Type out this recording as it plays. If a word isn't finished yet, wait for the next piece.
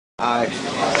Alright,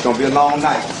 it's gonna be a long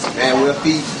night, and we'll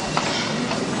feed.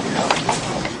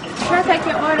 Can I take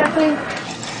your order, please?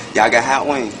 Y'all got hot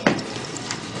wings.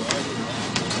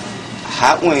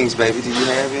 Hot wings, baby. Do you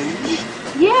have any?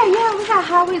 Yeah, we got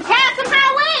hot wings. Have some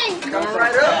hot wings! Coming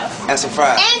right up. And some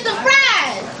fries. And some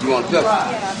fries! You want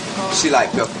peppers? She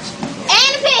like peppers.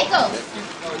 And a pickle!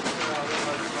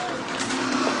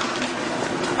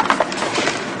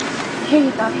 Here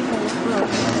you go,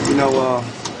 You know,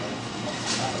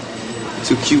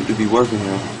 too cute to be working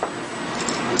here.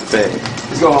 Bad.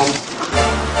 Let's go home.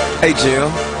 Hey,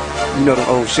 Jill. You know them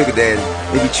old sugar daddy.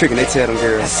 They be tricking, they tell them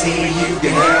girls. I said you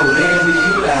can have whatever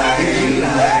you like.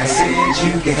 I said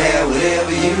you can have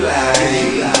whatever you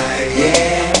like.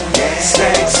 Yeah,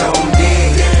 stacks on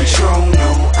deck, Patron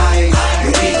on ice.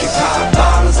 And we can pop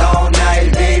bottles all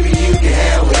night, baby. You can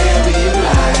have whatever you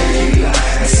like.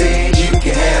 I said you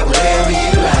can have whatever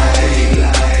you like.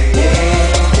 Yeah,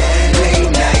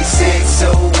 late night sex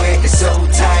so wet and so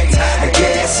tight. I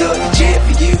gas up the jet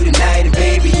for you tonight, and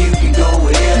baby you can go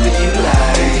wherever you like.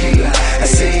 I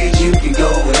said you can go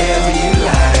wherever you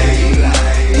like.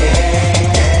 Yeah.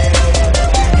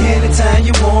 Anytime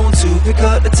you want to, pick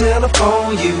up the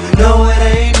telephone. You know it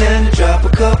ain't nothing to drop a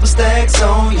couple stacks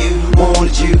on you. Want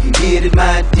it, you can get it,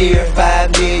 my dear.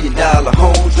 $5 million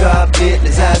home drop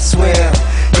business, I swear.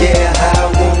 Yeah, I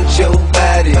want your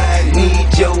body,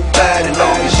 need your body.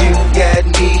 Long as you got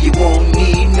me, you won't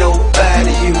need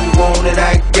nobody. You want it,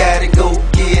 I got it, go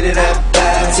get it, I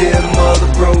buy it. Tell the mother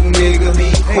broke nigga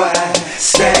be quiet.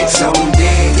 Stacks on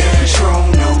deck,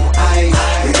 Patron on ice.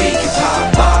 And we can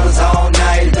pop bottles all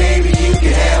night, baby. You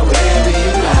can have whatever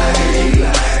you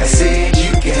like. I said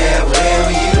you can have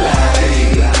whatever you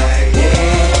like. Yeah,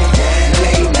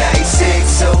 late night sex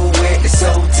so wet and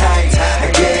so tight.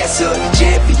 I gas up the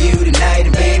jet for you tonight,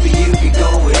 and baby you can go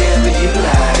wherever you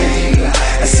like.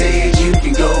 I said you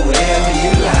can go wherever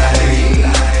you like.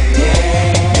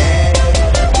 Yeah,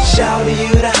 shawty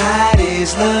you the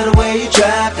hottest, love the way you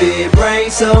drop it. Brain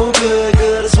so good,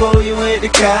 I swore you went to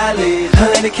college.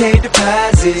 100K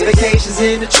deposits, vacations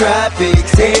in the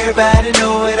tropics. Everybody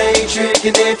know it ain't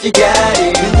tricking if you got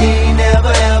it. And you ain't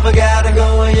never ever gotta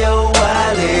go in your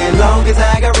wallet. Long as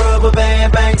I got rubber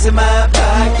band banks in my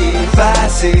pocket.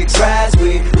 5'6" rides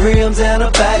with rims and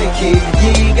a body kit.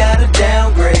 You ain't gotta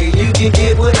downgrade, you can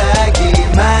get what I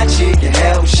get. My chick can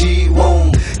have what she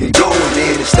want, and go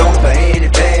in the store for any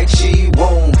bag she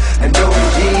want. I know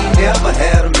you ain't never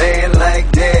had a man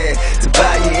like that to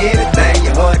buy you anything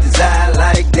your heart desire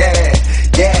like that.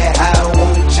 Yeah, I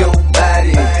want your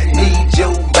body, need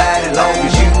your body. Long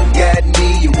as you got me,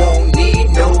 you won't need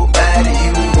nobody.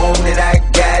 You want it, I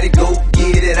got it, go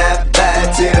get it, I buy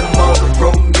it. Tell the mother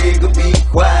broke nigga be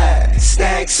quiet.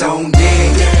 Stacks on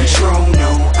deck, Patron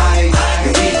on ice.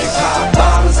 And we can pop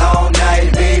bottles all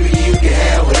night, baby. You can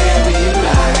have whatever you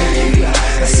like.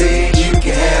 I said you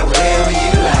can have whatever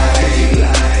you like.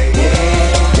 Yeah,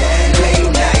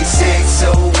 late night sex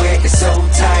so wet and so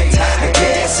tight. I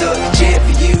gas up the jet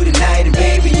for you tonight, and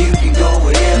baby you can go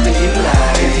wherever you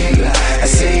like. I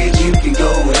said you can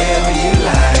go wherever you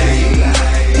like.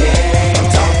 Yeah, I'm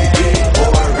talking big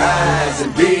boy rides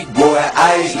and big boy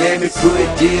ice. Let me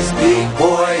put this big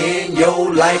boy in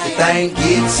your life. The thing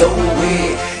gets so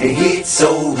wet and hits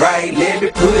so right. Let me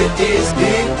put this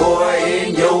big boy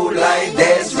in your life.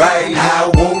 That's right. I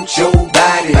want your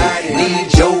body,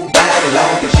 need your body.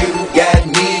 Long as you got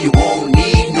me, you won't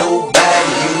need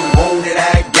nobody. You want it,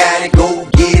 I got it, go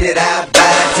get it, I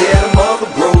buy it. Tell the mother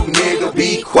broke nigga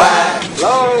be quiet.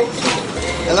 Hello?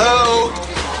 Hello?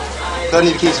 Don't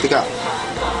need the keys to the car.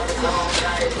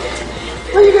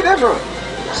 Where you get that from?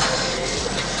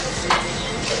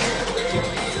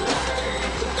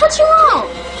 What you want?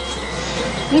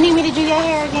 You need me to do your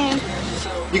hair again?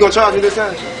 You gonna charge me this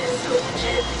time?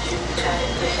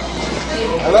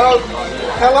 Hello?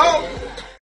 Hello?